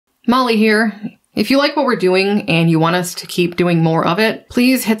Molly here. If you like what we're doing and you want us to keep doing more of it,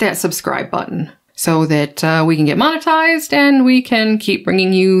 please hit that subscribe button so that we can get monetized and we can keep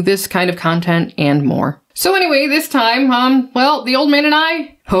bringing you this kind of content and more. So anyway, this time, well, the old man and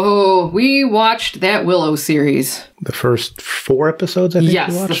I, we watched that Willow series. The first 4 episodes, I think.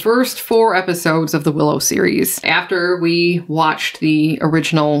 Yes, the first 4 episodes of the Willow series after we watched the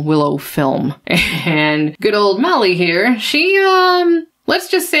original Willow film. And good old Molly here, she, let's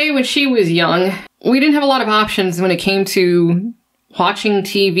just say when she was young, we didn't have a lot of options when it came to watching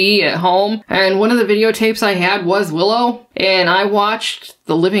TV at home, and one of the videotapes I had was Willow, and I watched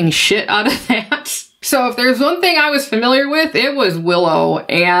the living shit out of that. So if there's one thing I was familiar with, it was Willow,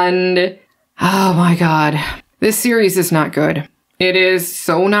 and oh my god, this series is not good. It is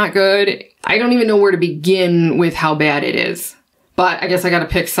so not good. I don't even know where to begin with how bad it is, but I guess I gotta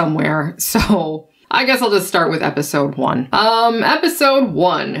pick somewhere, so I guess I'll just start with episode 1. Episode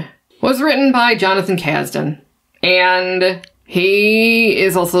 1 was written by Jonathan Kasdan, and he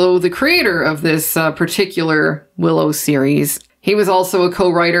is also the creator of this particular Willow series. He was also a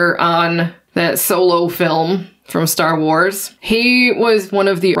co-writer on that Solo film from Star Wars. He was one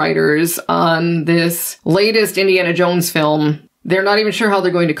of the writers on this latest Indiana Jones film. They're not even sure how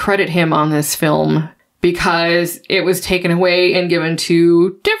they're going to credit him on this film because it was taken away and given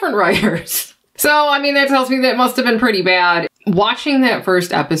to different writers. So, I mean, that tells me that must have been pretty bad. Watching that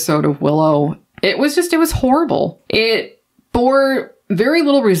first episode of Willow, it was horrible. It bore very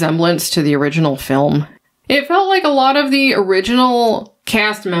little resemblance to the original film. It felt like a lot of the original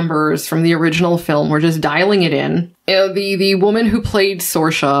cast members from the original film were just dialing it in. The woman who played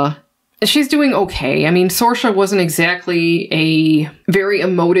Sorsha, she's doing okay. I mean, Sorsha wasn't exactly a very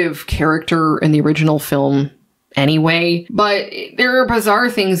emotive character in the original film anyway, but there are bizarre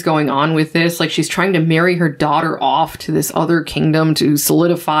things going on with this. Like, she's trying to marry her daughter off to this other kingdom to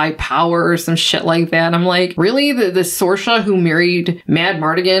solidify power or some shit like that. I'm like, really? The Sorsha who married Mad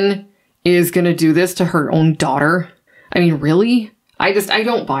Mardigan is gonna do this to her own daughter? I mean, really? I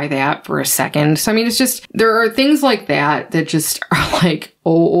don't buy that for a second. So, I mean, it's just, there are things like that that just are like,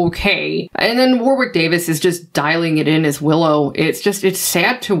 oh, okay. And then Warwick Davis is just dialing it in as Willow. It's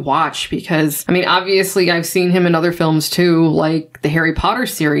sad to watch because, I mean, obviously I've seen him in other films too, like the Harry Potter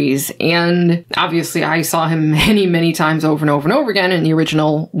series. And obviously I saw him many, many times over and over and over again in the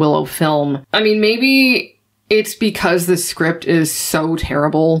original Willow film. I mean, maybe it's because the script is so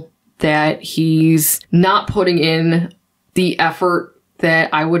terrible that he's not putting in the effort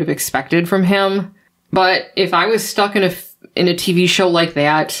that I would have expected from him. But if I was stuck in a TV show like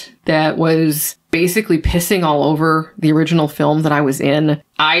that was basically pissing all over the original film that I was in,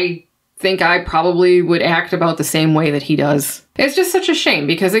 I think I probably would act about the same way that he does. It's just such a shame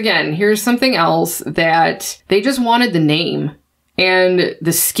because, again, here's something else that they just wanted the name and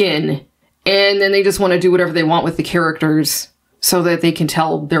the skin, and then they just want to do whatever they want with the characters so that they can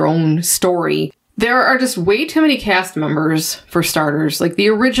tell their own story. There are just way too many cast members, for starters. Like the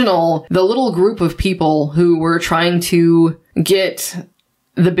little group of people who were trying to get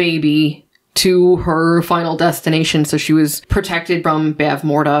the baby to her final destination so she was protected from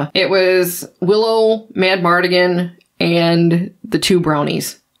Bavmorda. It was Willow, Mad Mardigan, and the 2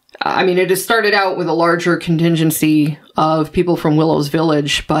 brownies. I mean, it just started out with a larger contingency of people from Willow's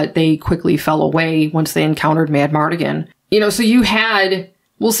village, but they quickly fell away once they encountered Mad Mardigan. You know, so you had,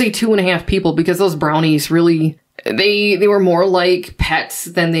 we'll say 2.5 people, because those brownies really, they were more like pets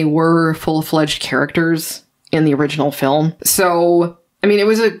than they were full-fledged characters in the original film. So, I mean, it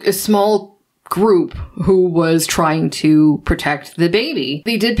was a small group who was trying to protect the baby.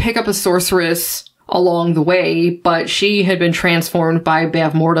 They did pick up a sorceress along the way, but she had been transformed by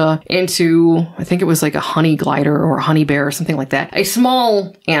Bavmorda into, I think it was like a honey glider or a honey bear or something like that. A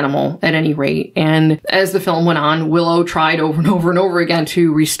small animal at any rate. And as the film went on, Willow tried over and over and over again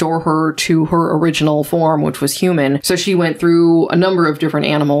to restore her to her original form, which was human. So she went through a number of different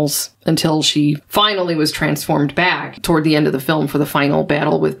animals until she finally was transformed back toward the end of the film for the final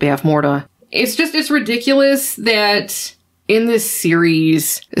battle with Bavmorda. It's ridiculous that in this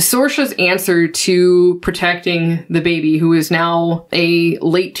series, Sorsha's answer to protecting the baby, who is now a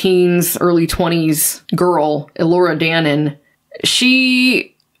late teens, early 20s girl, Elora Danan,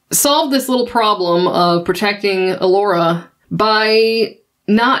 she solved this little problem of protecting Elora by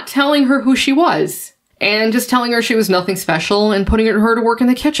not telling her who she was, and just telling her she was nothing special and putting her to work in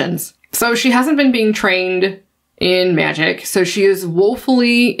the kitchens. So she hasn't been being trained in magic, so she is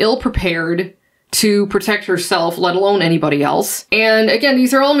woefully ill-prepared to protect herself, let alone anybody else. And again,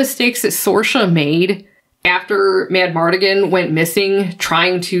 these are all mistakes that Sorsha made, after Mad Mardigan went missing,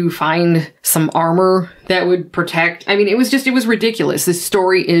 trying to find some armor that would protect. I mean, it was ridiculous. This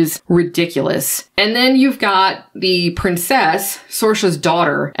story is ridiculous. And then you've got the princess, Sorsha's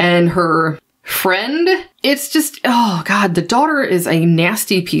daughter, and her friend. It's just, oh God, the daughter is a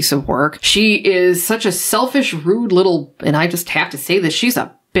nasty piece of work. She is such a selfish, rude little, and I just have to say this, she's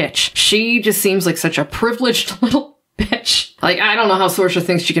a bitch. She just seems like such a privileged little bitch. Like, I don't know how Sorsha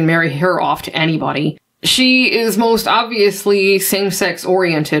thinks she can marry her off to anybody. She is most obviously same-sex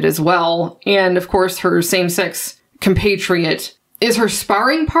oriented as well. And of course, her same-sex compatriot is her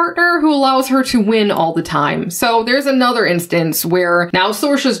sparring partner who allows her to win all the time. So there's another instance where now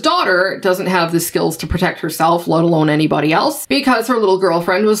Sorsha's daughter doesn't have the skills to protect herself, let alone anybody else, because her little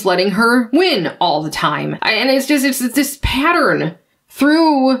girlfriend was letting her win all the time. And it's this pattern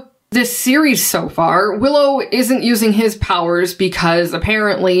through this series so far. Willow isn't using his powers because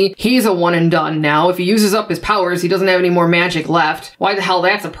apparently he's a one and done now. If he uses up his powers, he doesn't have any more magic left. Why the hell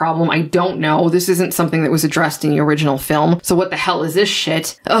that's a problem, I don't know. This isn't something that was addressed in the original film. So what the hell is this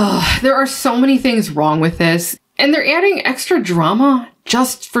shit? Ugh, there are so many things wrong with this. And they're adding extra drama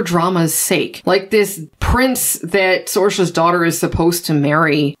just for drama's sake. Like this prince that Sorsha's daughter is supposed to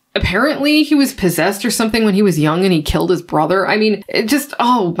marry. Apparently he was possessed or something when he was young and he killed his brother. I mean, it just,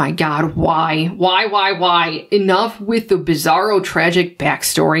 oh my God, why? Why? Enough with the bizarro tragic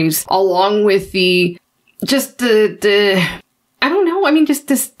backstories, along with I don't know, I mean, just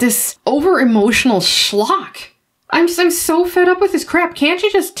this over-emotional schlock. I'm so fed up with this crap. Can't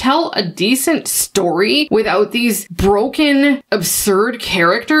you just tell a decent story without these broken, absurd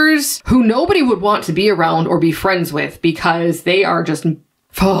characters who nobody would want to be around or be friends with because they are just,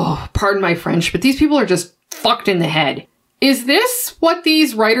 oh, pardon my French, but these people are just fucked in the head. Is this what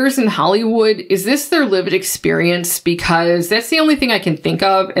these writers in Hollywood, is this their lived experience? Because that's the only thing I can think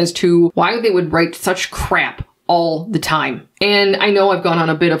of as to why they would write such crap all the time. And I know I've gone on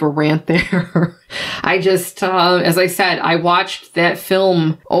a bit of a rant there. I just, as I said, I watched that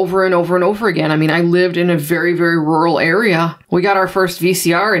film over and over and over again. I mean, I lived in a very, very rural area. We got our first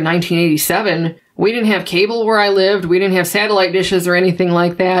VCR in 1987. We didn't have cable where I lived. We didn't have satellite dishes or anything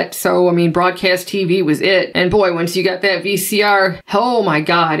like that. So, I mean, broadcast TV was it. And boy, once you got that VCR, oh my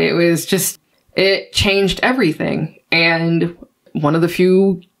God, it was just, it changed everything. And one of the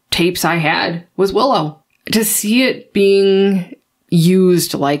few tapes I had was Willow. To see it being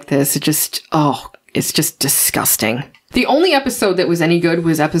used like this, it just, oh, it's just disgusting. The only episode that was any good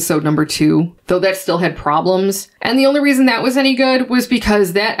was episode number 2, though that still had problems. And the only reason that was any good was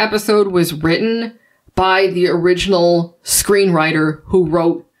because that episode was written by the original screenwriter who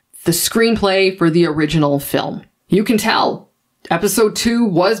wrote the screenplay for the original film. You can tell episode 2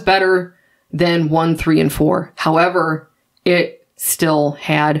 was better than 1, 3, and 4. However, it still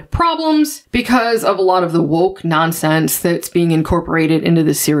had problems because of a lot of the woke nonsense that's being incorporated into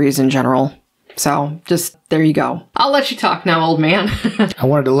the series in general. So, just, there you go. I'll let you talk now, old man. I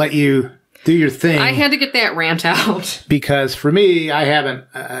wanted to let you do your thing. I had to get that rant out. Because for me, I have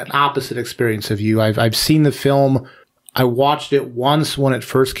an opposite experience of you. I've seen the film. I watched it once when it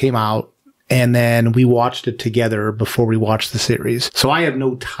first came out, and then we watched it together before we watched the series. So I have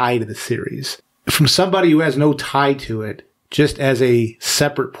no tie to the series. From somebody who has no tie to it, just as a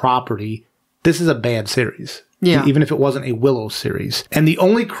separate property, this is a bad series. Yeah. Even if it wasn't a Willow series. And the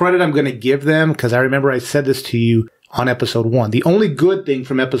only credit I'm going to give them, because I remember I said this to you on episode 1, the only good thing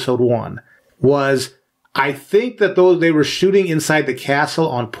from episode 1 was I think that they were shooting inside the castle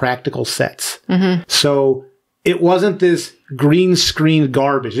on practical sets. Mm-hmm. So it wasn't this green screen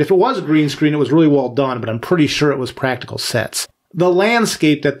garbage. If it was a green screen, it was really well done, but I'm pretty sure it was practical sets. The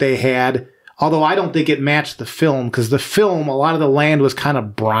landscape that they had, although I don't think it matched the film, because the film, a lot of the land was kind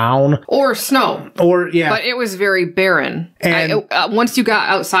of brown. Or snow. Or, yeah. But it was very barren. And once you got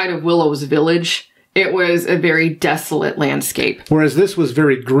outside of Willow's village, it was a very desolate landscape. Whereas this was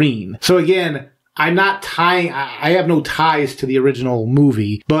very green. So again, I have no ties to the original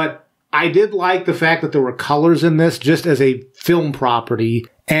movie, but I did like the fact that there were colors in this just as a film property,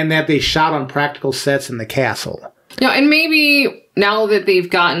 and that they shot on practical sets in the castle. Yeah, and maybe now that they've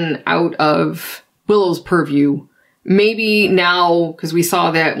gotten out of Willow's purview, maybe now, because we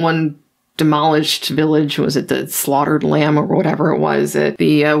saw that one demolished village, was it the Slaughtered Lamb or whatever it was, that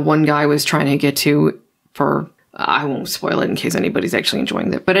the one guy was trying to get to for, I won't spoil it in case anybody's actually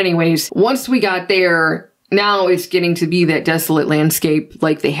enjoying it. But anyways, once we got there, now it's getting to be that desolate landscape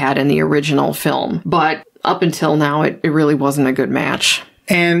like they had in the original film. But up until now, it really wasn't a good match.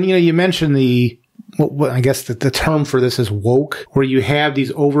 And, you mentioned the I guess the term for this is woke, where you have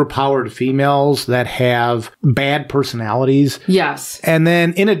these overpowered females that have bad personalities. Yes. And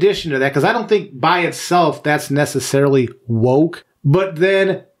then in addition to that, because I don't think by itself that's necessarily woke, but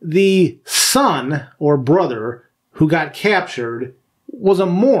then the son or brother who got captured was a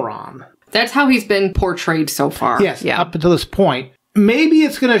moron. That's how he's been portrayed so far. Yes, up until this point. Maybe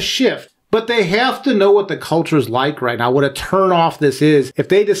it's going to shift. But they have to know what the culture's like right now, what a turnoff this is. If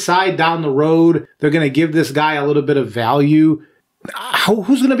they decide down the road they're going to give this guy a little bit of value,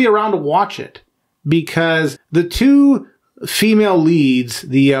 who's going to be around to watch it? Because the two female leads,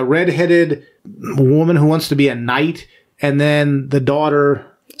 the redheaded woman who wants to be a knight, and then the daughter...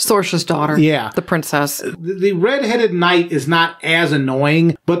 Saoirse's daughter. Yeah. The princess. The redheaded knight is not as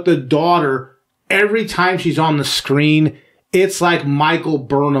annoying, but the daughter, every time she's on the screen... It's like Michael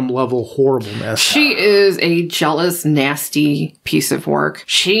Burnham level horribleness. She is a jealous, nasty piece of work.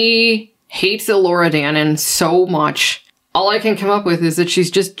 She hates Elora Danan so much. All I can come up with is that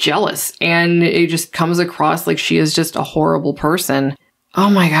she's just jealous. And it just comes across like she is just a horrible person. Oh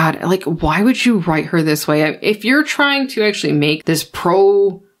my god. Like, why would you write her this way? If you're trying to actually make this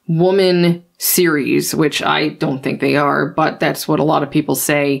pro-woman series, which I don't think they are, but that's what a lot of people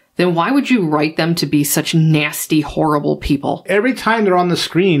say, then why would you write them to be such nasty, horrible people? Every time they're on the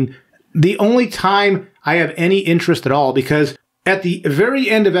screen, the only time I have any interest at all, because at the very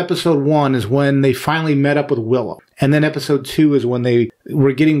end of episode 1 is when they finally met up with Willow. And then episode 2 is when they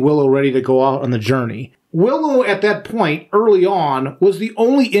were getting Willow ready to go out on the journey. Willow, at that point, early on, was the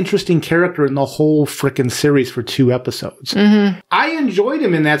only interesting character in the whole frickin' series for 2 episodes. Mm-hmm. I enjoyed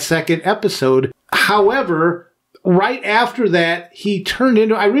him in that second episode. However, right after that, he turned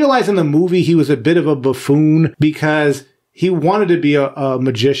into... I realized in the movie he was a bit of a buffoon because he wanted to be a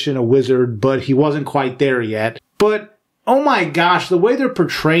magician, a wizard, but he wasn't quite there yet. But... oh my gosh, the way they're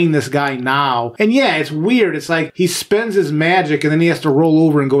portraying this guy now. And yeah, it's weird. It's like he spends his magic and then he has to roll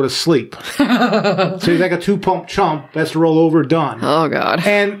over and go to sleep. So he's like a 2-pump chump, has to roll over, done. Oh, God.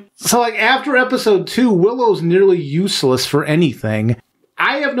 And so like after episode 2, Willow's nearly useless for anything.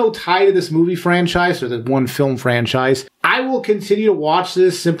 I have no tie to this movie franchise or the one film franchise. I will continue to watch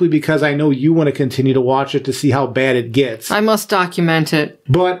this simply because I know you want to continue to watch it to see how bad it gets. I must document it.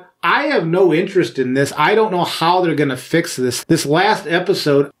 But I have no interest in this. I don't know how they're going to fix this. This last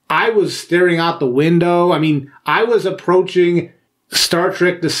episode, I was staring out the window. I mean, I was approaching Star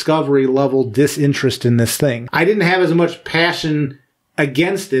Trek Discovery level disinterest in this thing. I didn't have as much passion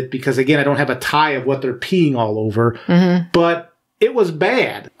against it because, again, I don't have a tie of what they're peeing all over. Mm-hmm. But it was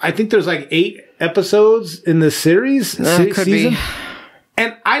bad. I think there's like 8 episodes in the series. Could season. be.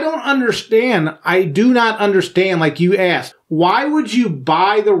 And I don't understand. I do not understand, like you asked. Why would you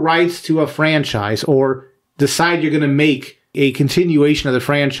buy the rights to a franchise or decide you're going to make a continuation of the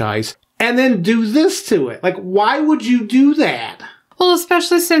franchise and then do this to it? Like, why would you do that? Well,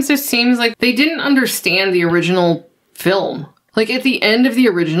 especially since it seems like they didn't understand the original film. Like, at the end of the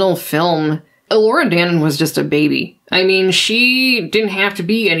original film, Elora Danan was just a baby. I mean, she didn't have to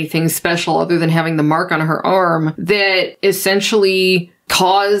be anything special other than having the mark on her arm that essentially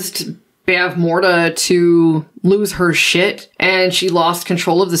caused Bav Morta to lose her shit, and she lost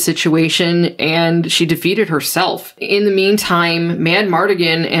control of the situation, and she defeated herself. In the meantime, Mad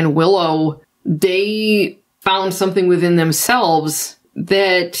Mardigan and Willow, they found something within themselves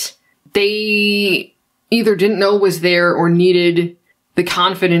that they either didn't know was there or needed the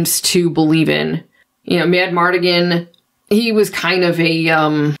confidence to believe in. You know, Mad Mardigan, he was kind of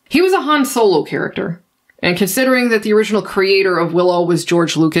a, he was a Han Solo character. And considering that the original creator of Willow was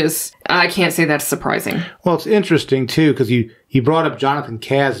George Lucas, I can't say that's surprising. Well, it's interesting, too, because you brought up Jonathan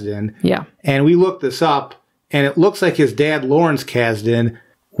Kasdan. Yeah. And we looked this up, and it looks like his dad, Lawrence Kasdan,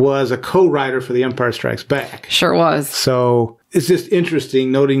 was a co-writer for The Empire Strikes Back. Sure was. So it's just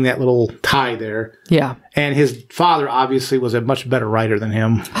interesting noting that little tie there. Yeah. And his father, obviously, was a much better writer than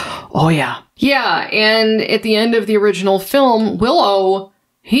him. Oh, yeah. Yeah, and at the end of the original film, Willow...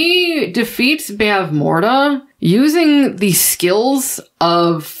 he defeats Bav Morta using the skills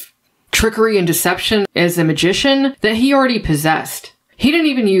of trickery and deception as a magician that he already possessed. He didn't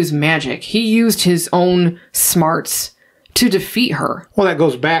even use magic. He used his own smarts to defeat her. Well, that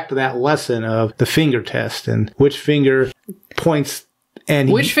goes back to that lesson of the finger test and which finger points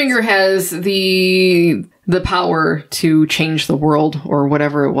and... which finger has the power to change the world or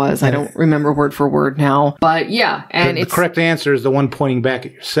whatever it was. I don't remember word for word now. But yeah, and the correct answer is the one pointing back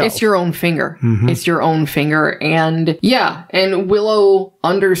at yourself. It's your own finger. Mm-hmm. It's your own finger. And yeah, and Willow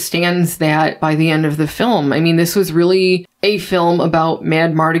understands that by the end of the film. I mean, this was really a film about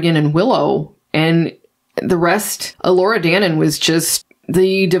Mad Mardigan and Willow. And the rest, Elora Danan was just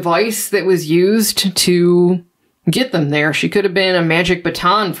the device that was used to get them there. She could have been a magic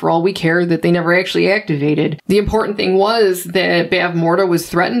baton for all we care that they never actually activated. The important thing was that Bavmorda was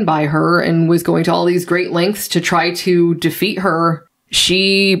threatened by her and was going to all these great lengths to try to defeat her.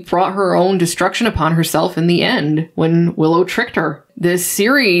 She brought her own destruction upon herself in the end when Willow tricked her. This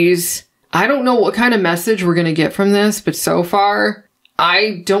series, I don't know what kind of message we're going to get from this, but so far,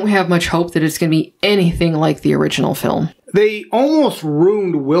 I don't have much hope that it's going to be anything like the original film. They almost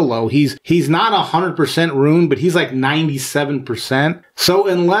ruined Willow. He's not 100% ruined, but he's like 97%. So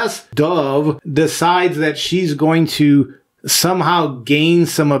unless Dove decides that she's going to somehow gain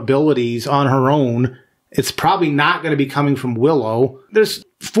some abilities on her own, it's probably not going to be coming from Willow. There's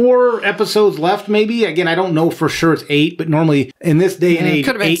 4 episodes left, maybe. Again, I don't know for sure it's 8, but normally in this day and age,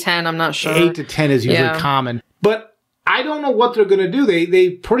 could have been 10, I'm not sure. 8 to 10 is usually common. But I don't know what they're going to do. They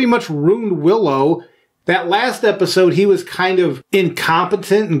pretty much ruined Willow. That last episode, he was kind of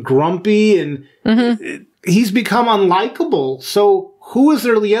incompetent and grumpy, and he's become unlikable. So who is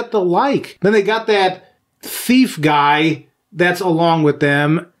there yet to like? Then they got that thief guy that's along with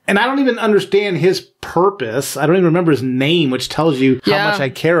them. And I don't even understand his purpose. I don't even remember his name, which tells you how much I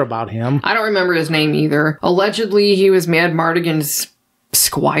care about him. I don't remember his name either. Allegedly, he was Mad Mardigan's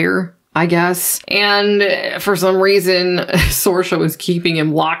squire, I guess. And for some reason, Saoirse was keeping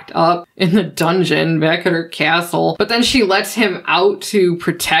him locked up in the dungeon back at her castle. But then she lets him out to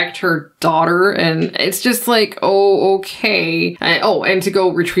protect her daughter. And it's just like, oh, okay. And to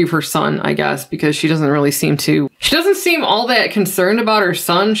go retrieve her son, I guess, because she doesn't really seem to... She doesn't seem all that concerned about her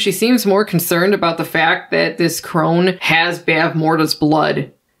son. She seems more concerned about the fact that this crone has Bavmorda's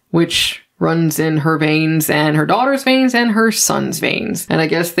blood, which runs in her veins and her daughter's veins and her son's veins. And I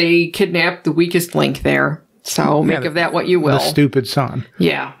guess they kidnapped the weakest link there. So make of that what you will. The stupid son.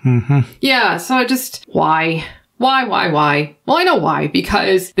 Yeah. Yeah, so I just... Why? Why? Well, I know why.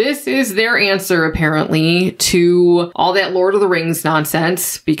 Because this is their answer, apparently, to all that Lord of the Rings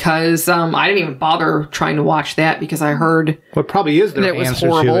nonsense. Because I didn't even bother trying to watch that because I heard what probably is their that it was answer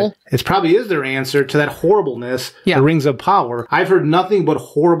horrible. to it. It probably is their answer to that horribleness, Yeah. the Rings of Power. I've heard nothing but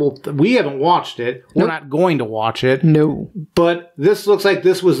horrible... We haven't watched it. We're not going to watch it. No. But this looks like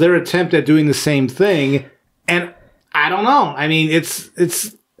this was their attempt at doing the same thing. And I don't know. I mean,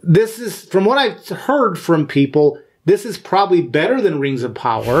 this is, from what I've heard from people, this is probably better than Rings of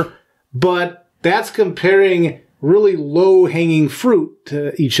Power, but that's comparing really low-hanging fruit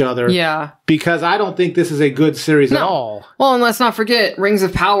to each other. Yeah. Because I don't think this is a good series at all. Well, and let's not forget, Rings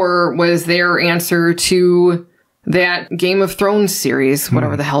of Power was their answer to that Game of Thrones series,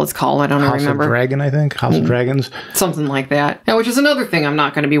 whatever the hell it's called. I don't remember. House of Dragon, I think. House of Dragons. Something like that. Now, which is another thing I'm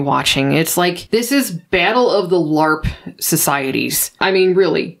not going to be watching. It's like, this is Battle of the LARP societies. I mean,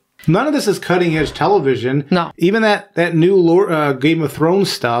 really. None of this is cutting-edge television. No. Even that new Game of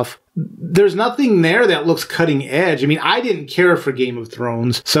Thrones stuff, there's nothing there that looks cutting edge. I mean, I didn't care for Game of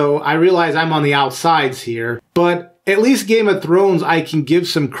Thrones, so I realize I'm on the outsides here. But at least Game of Thrones, I can give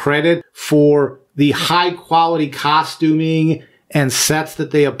some credit for the high-quality costuming and sets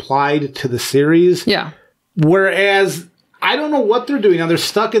that they applied to the series. Yeah. Whereas, I don't know what they're doing. Now, they're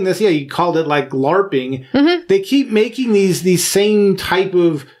stuck in this, you called it like LARPing. They keep making these same type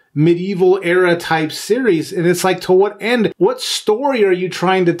of medieval era type series, and it's like, to what end? What story are you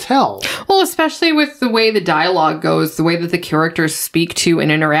trying to tell? Well, especially with the way the dialogue goes, the way that the characters speak to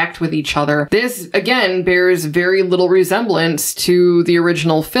and interact with each other. This, again, bears very little resemblance to the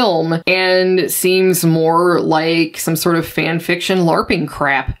original film and seems more like some sort of fan fiction LARPing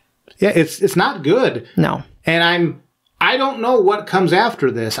crap. Yeah, it's not good. No. And I don't know what comes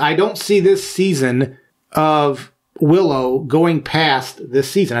after this. I don't see this season of Willow going past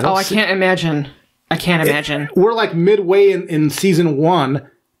this season. I can't imagine. I can't imagine. We're like midway in season 1,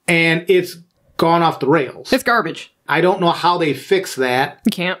 and it's gone off the rails. It's garbage. I don't know how they fix that.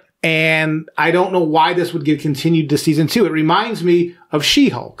 You can't. And I don't know why this would get continued to season 2. It reminds me of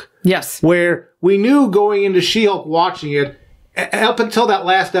She-Hulk. Yes. Where we knew going into She-Hulk, watching it, up until that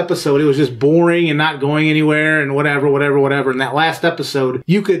last episode, it was just boring and not going anywhere and whatever. And that last episode,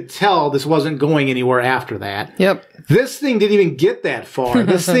 you could tell this wasn't going anywhere after that. Yep. This thing didn't even get that far.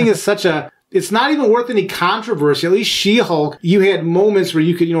 This thing is it's not even worth any controversy. At least She-Hulk, you had moments where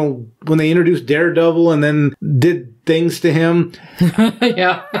you could, when they introduced Daredevil and then did things to him.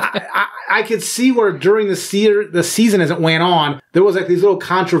 Yeah. I could see where during the season as it went on, there was like these little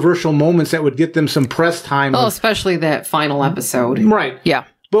controversial moments that would get them some press time. Well, especially that final episode. Right. Yeah.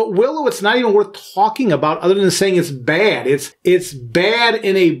 But Willow, it's not even worth talking about other than saying it's bad. It's bad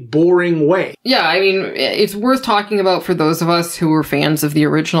in a boring way. Yeah, I mean, it's worth talking about for those of us who were fans of the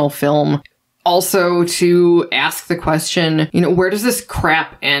original film. also to ask the question, you know, where does this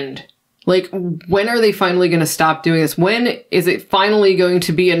crap end? Like, when are they finally going to stop doing this? When is it finally going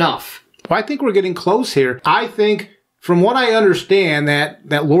to be enough? Well, I think we're getting close here. I think, from what I understand,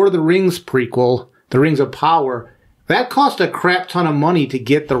 that Lord of the Rings prequel, The Rings of Power, that cost a crap ton of money to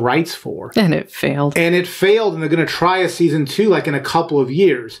get the rights for. And it failed. And it failed, and they're going to try a season 2 like in a couple of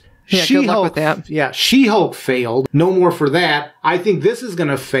years. Yeah, good luck with that. Yeah, She-Hulk failed. No more for that. I think this is going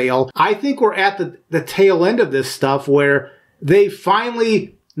to fail. I think we're at the tail end of this stuff where they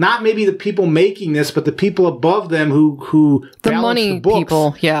finally, not maybe the people making this, but the people above them who the money the books,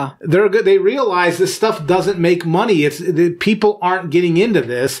 people, yeah, they're good. They realize this stuff doesn't make money. The people aren't getting into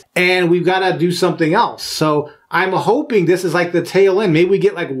this, and we've got to do something else. So I'm hoping this is like the tail end. Maybe we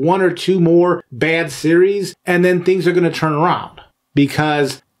get like 1 or 2 more bad series, and then things are going to turn around,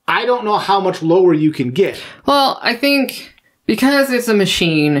 because I don't know how much lower you can get. Well, I think because it's a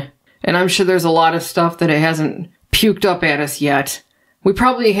machine, and I'm sure there's a lot of stuff that it hasn't puked up at us yet, we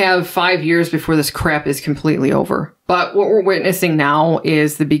probably have 5 years before this crap is completely over. But what we're witnessing now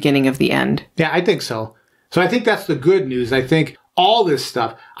is the beginning of the end. Yeah, I think so. So I think that's the good news. I think all this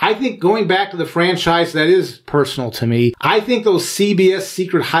stuff, I think going back to the franchise that is personal to me, I think those CBS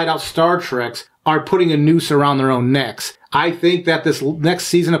Secret Hideout Star Treks are putting a noose around their own necks. I think that this next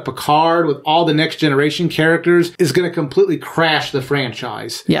season of Picard with all the Next Generation characters is going to completely crash the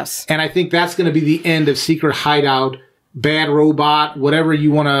franchise. Yes. And I think that's going to be the end of Secret Hideout, Bad Robot, whatever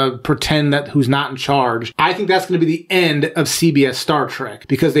you want to pretend that who's not in charge. I think that's going to be the end of CBS Star Trek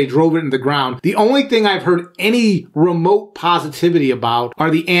because they drove it into the ground. The only thing I've heard any remote positivity about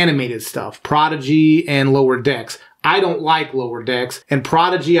are the animated stuff, Prodigy and Lower Decks. I don't like Lower Decks. And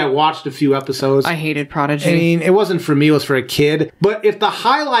Prodigy, I watched a few episodes. I hated Prodigy. I mean, it wasn't for me, it was for a kid. But if the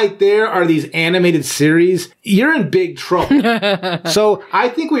highlight there are these animated series, you're in big trouble. So I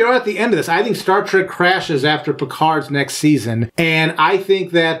think we are at the end of this. I think Star Trek crashes after Picard's next season. And I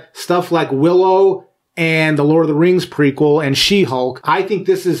think that stuff like Willow and the Lord of the Rings prequel and She-Hulk, I think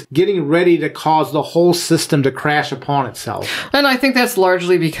this is getting ready to cause the whole system to crash upon itself. And I think that's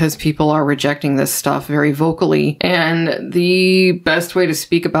largely because people are rejecting this stuff very vocally. And the best way to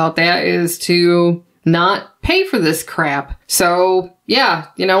speak about that is to not pay for this crap. So, yeah,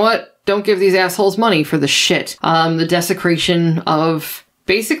 you know what? Don't give these assholes money for the shit. The desecration of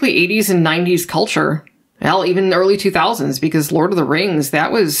basically 80s and 90s culture. Hell, even early 2000s, because Lord of the Rings,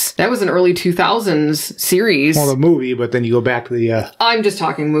 that was an early 2000s series. Well, the movie, but then you go back to the... I'm just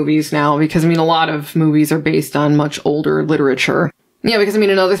talking movies now, because, I mean, a lot of movies are based on much older literature. Yeah, because, I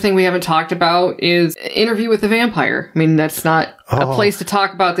mean, another thing we haven't talked about is Interview with the Vampire. I mean, that's not a place to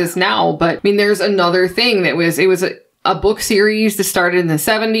talk about this now, but, I mean, there's another thing that was... It was a book series that started in the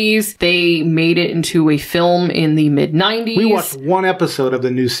 70s. They made it into a film in the mid-90s. We watched 1 episode of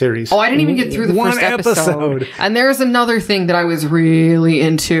the new series. Oh, I didn't even get through the first episode. And there's another thing that I was really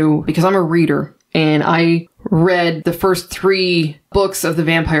into, because I'm a reader, and I read the first 3 books of the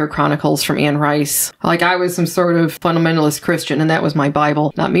Vampire Chronicles from Anne Rice. Like, I was some sort of fundamentalist Christian, and that was my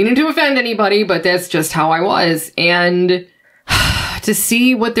Bible. Not meaning to offend anybody, but that's just how I was. And to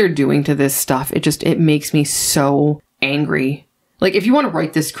see what they're doing to this stuff, it makes me so angry. Like, if you want to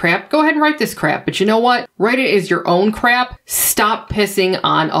write this crap, go ahead and write this crap. But you know what? Write it as your own crap. Stop pissing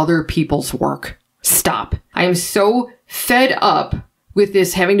on other people's work. Stop. I am so fed up with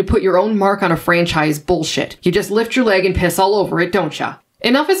this having to put your own mark on a franchise bullshit. You just lift your leg and piss all over it, don't ya?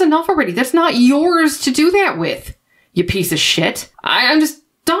 Enough is enough already. That's not yours to do that with, you piece of shit. I'm just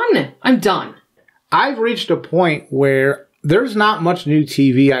done. I'm done. I've reached a point where there's not much new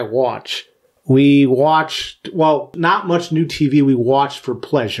TV I watch. We watched, well, not much new TV we watched for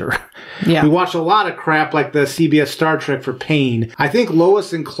pleasure. Yeah. We watch a lot of crap like the CBS Star Trek for pain. I think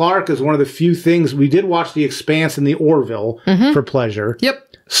Lois and Clark is one of the few things. We did watch The Expanse and The Orville for pleasure.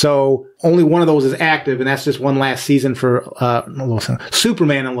 Yep. So only one of those is active, and that's just one last season for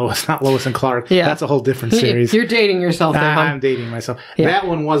Superman and Lois, not Lois and Clark. Yeah. That's a whole different series. You're dating yourself there, huh? I'm dating myself. Yeah. That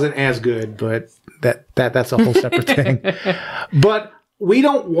one wasn't as good, but that's a whole separate thing. But we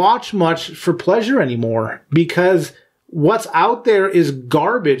don't watch much for pleasure anymore because what's out there is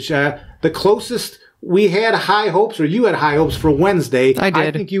garbage. The closest we had high hopes, or you had high hopes for Wednesday. I did.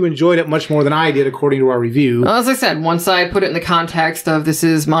 I think you enjoyed it much more than I did, according to our review. Well, as I said, once I put it in the context of this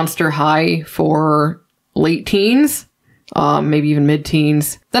is Monster High for late teens, maybe even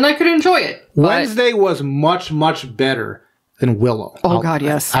mid-teens, then I could enjoy it. Wednesday was much, much better than Willow. Oh, God,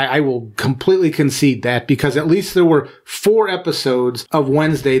 yes. I will completely concede that, because at least there were 4 episodes of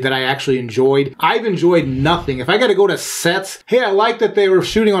Wednesday that I actually enjoyed. I've enjoyed nothing. If I got to go to sets, hey, I like that they were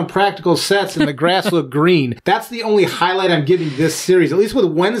shooting on practical sets and the grass looked green. That's the only highlight I'm giving this series. At least with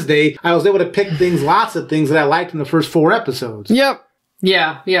Wednesday, I was able to pick lots of things that I liked in the first 4 episodes. Yep.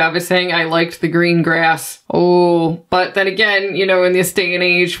 Yeah, I was saying I liked the green grass. Oh, but then again, you know, in this day and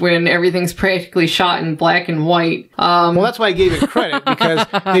age when everything's practically shot in black and white. Well, that's why I gave it credit, because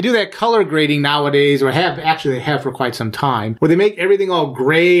they do that color grading nowadays, or they have for quite some time, where they make everything all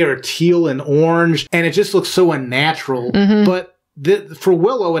gray or teal and orange, and it just looks so unnatural. Mm-hmm. But for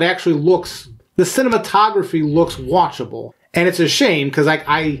Willow, it actually the cinematography looks watchable. And it's a shame, because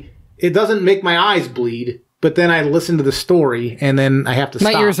it doesn't make my eyes bleed. But then I listen to the story, and then I have to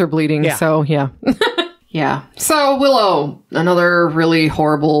stop. My ears are bleeding, so yeah. Yeah. So, Willow, another really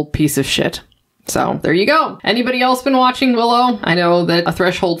horrible piece of shit. So, there you go. Anybody else been watching Willow? I know that a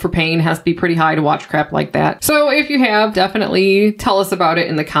threshold for pain has to be pretty high to watch crap like that. So, if you have, definitely tell us about it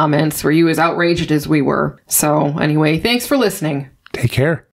in the comments. Were you as outraged as we were? So, anyway, thanks for listening. Take care.